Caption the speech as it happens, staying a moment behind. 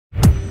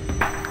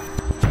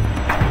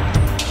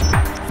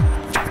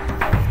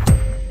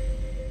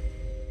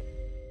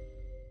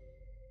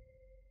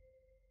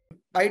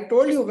I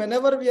told you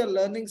whenever we are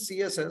learning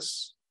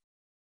CSS,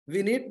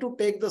 we need to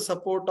take the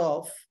support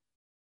of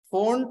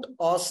font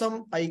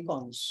awesome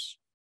icons.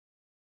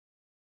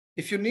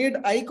 If you need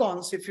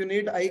icons,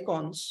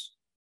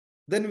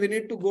 then we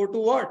need to go to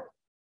what?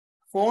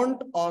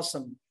 Font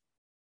awesome.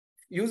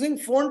 Using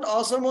font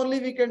awesome only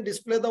we can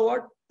display the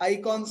what?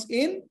 Icons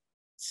in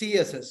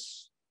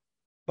CSS.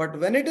 But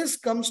when it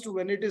comes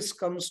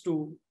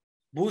to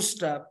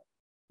Bootstrap,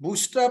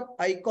 Bootstrap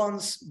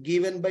icons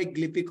given by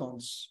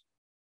Glyphicons.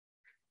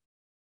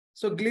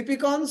 So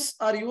Glyphicons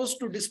are used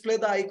to display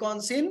the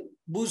icons in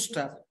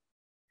Bootstrap.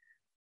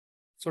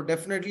 So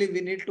definitely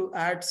we need to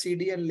add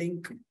CDN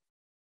link.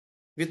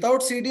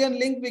 Without CDN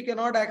link, we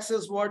cannot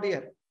access what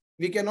here?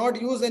 We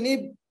cannot use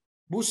any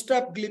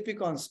Bootstrap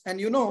Glyphicons. And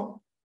you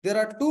know, there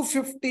are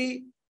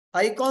 250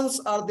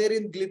 icons are there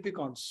in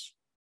Glyphicons.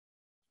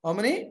 How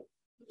many?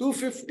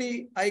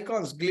 250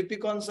 icons,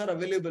 Glyphicons are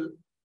available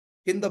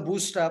in the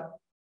Bootstrap.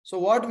 So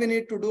what we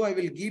need to do, I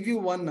will give you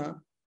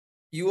one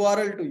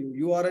URL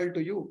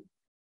to you.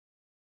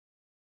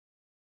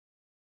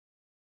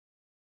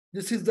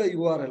 This is the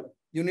URL.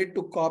 You need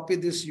to copy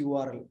this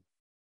URL.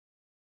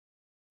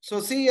 So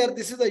see here,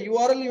 this is the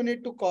URL you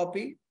need to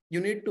copy.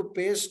 You need to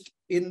paste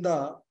in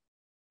the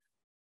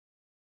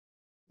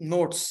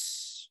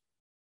notes.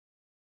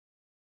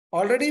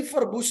 Already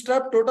for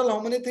Bootstrap, total how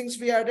many things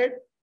we added?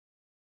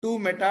 2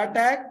 meta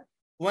tag,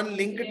 1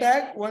 link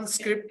tag, 1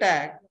 script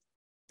tag.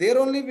 There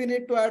only we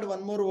need to add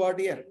one more word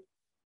here.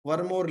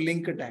 One more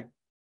link tag.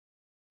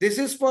 This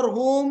is for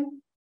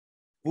whom?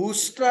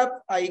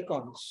 Bootstrap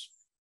icons.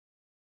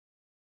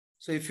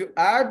 So if you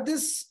add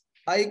this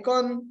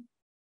icon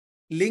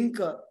link,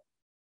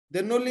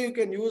 then only you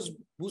can use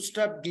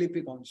Bootstrap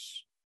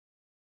Glyphicons.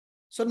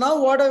 So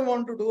now what I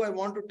want to do, I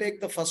want to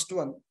take the first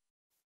one.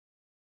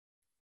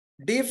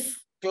 Div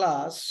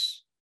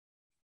class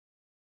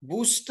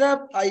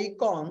Bootstrap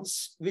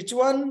icons. Which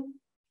one?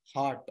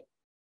 Heart.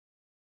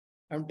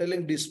 I'm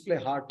telling display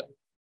heart.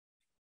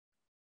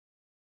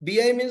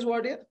 BI means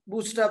what here?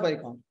 Bootstrap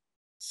icon.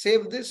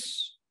 Save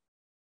this.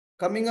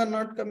 Coming or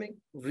not coming?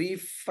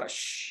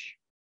 Refresh.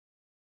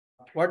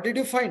 What did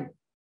you find?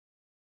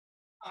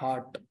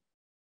 Heart.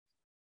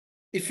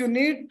 If you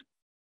need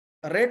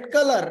red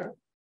color,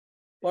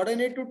 what I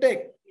need to take?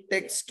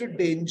 Text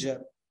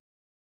danger.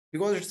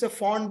 Because it's a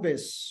font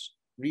base.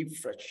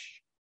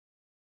 Refresh.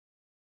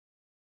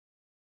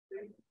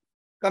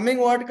 Coming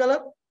what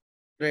color?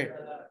 Red.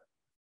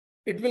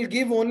 It will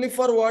give only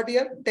for what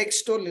here?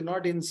 Text only,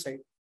 not inside.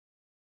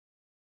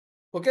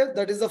 Okay,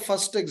 that is the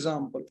first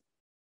example.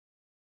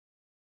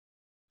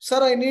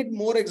 Sir, I need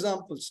more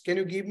examples. Can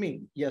you give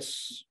me?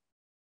 Yes.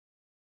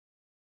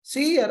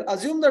 See here,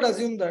 assume that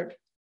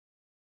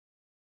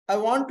I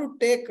want to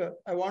take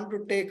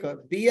a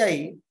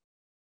BI.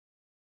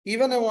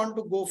 Even I want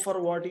to go for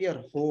what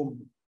here?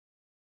 Home.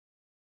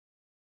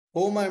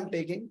 Home I am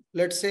taking.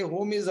 Let's say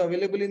home is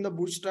available in the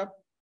Bootstrap.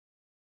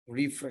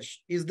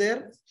 Refresh. Is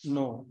there?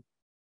 No.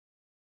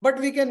 But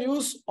we can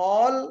use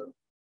all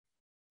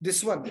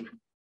this one.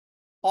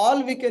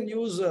 All we can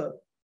use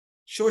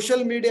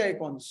social media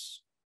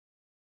icons.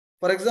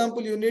 For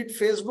example, you need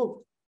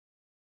Facebook.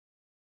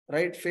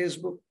 Right?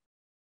 Facebook.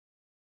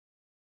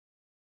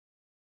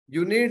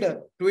 You need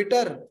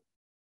Twitter.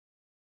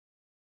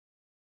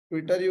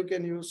 Twitter you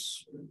can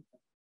use.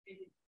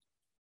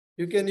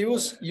 You can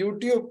use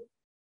YouTube.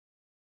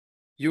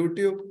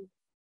 YouTube.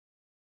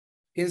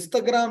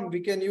 Instagram, we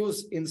can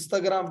use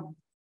Instagram.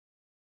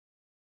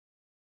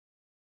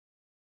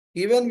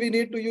 Even we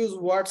need to use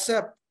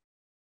WhatsApp.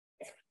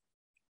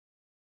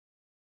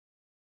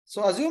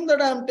 So assume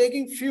that I am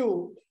taking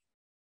few.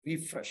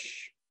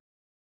 Refresh.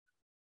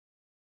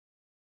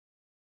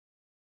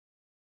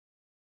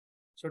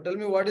 So tell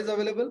me what is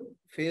available?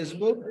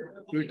 Facebook,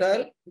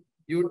 Twitter,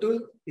 YouTube,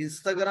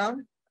 Instagram.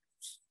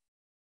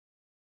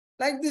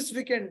 Like this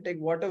we can take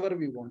whatever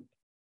we want.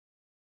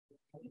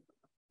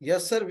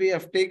 Yes, sir, we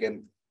have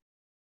taken.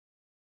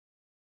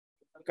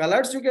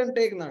 Colors you can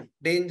take now.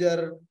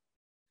 Danger.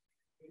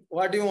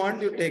 What do you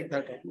want? You take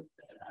that.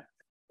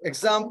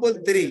 Example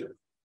 3.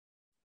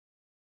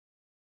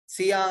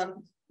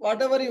 Cyan.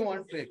 Whatever you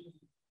want to take.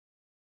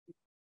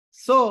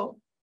 So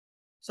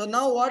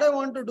now what I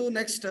want to do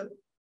next,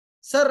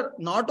 sir,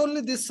 not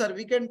only this, sir,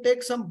 we can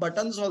take some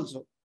buttons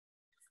also.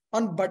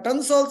 On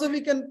buttons also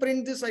we can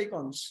print these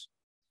icons.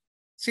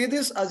 See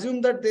this,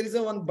 assume that there is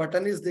a one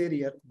button is there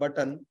here,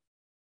 button.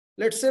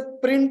 Let's say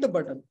print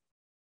button.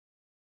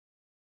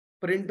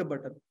 Print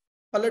button.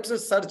 Or let's say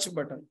search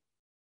button.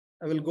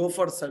 I will go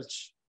for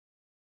search.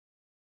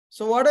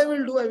 So what I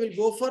will do, I will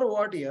go for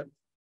what here?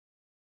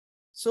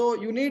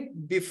 So you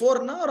need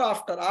before now or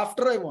after?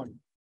 After I want.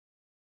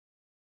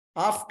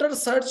 After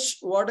search,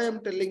 what I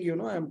am telling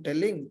you, I am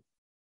telling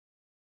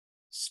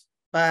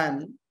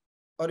span,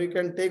 or you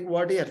can take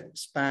what here?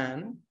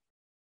 Span,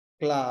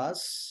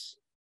 class.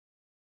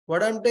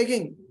 What I'm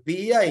taking?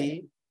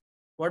 BI.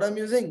 What I'm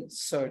using?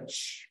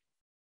 Search.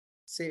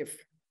 Save.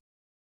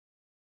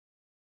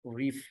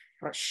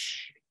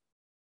 Refresh.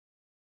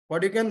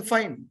 What you can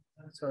find?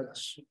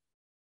 Search.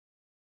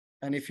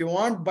 And if you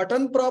want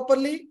button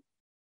properly,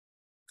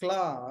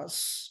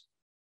 class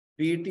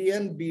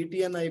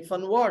btn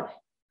hyphen what?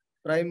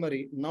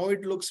 Primary. Now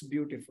it looks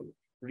beautiful.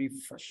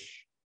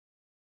 Refresh.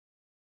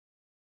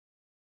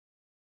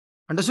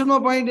 Understood my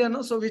point here,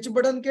 no? So which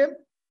button came?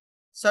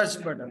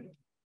 Search button.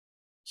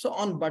 So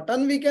on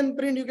button we can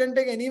print, you can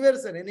take anywhere,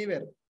 sir,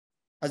 anywhere.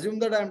 Assume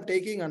that I am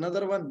taking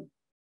another one,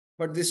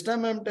 but this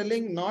time I am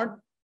telling not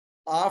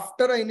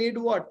after, I need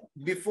what?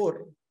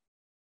 Before.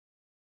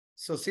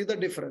 So see the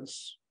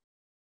difference.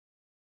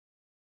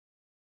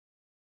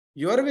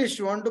 Your wish,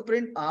 you want to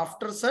print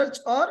after search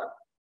or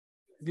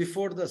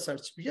before the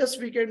search? Yes,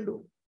 we can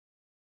do.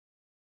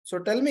 So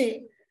tell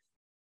me,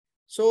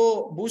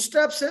 so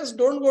Bootstrap says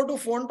don't go to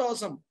font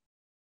awesome.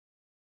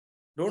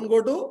 Don't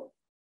go to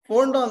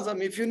font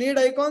awesome. If you need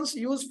icons,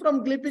 use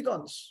from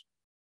Glyphicons.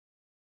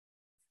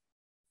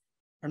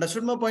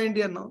 Understood my point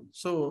here now?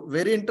 So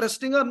very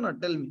interesting or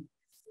not? Tell me.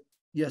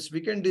 Yes,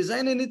 we can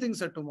design anything,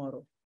 sir,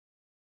 tomorrow.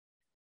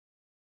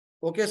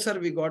 Okay, sir,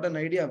 we got an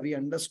idea. We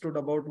understood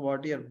about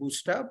what here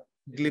Bootstrap,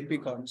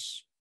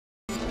 Glyphicons.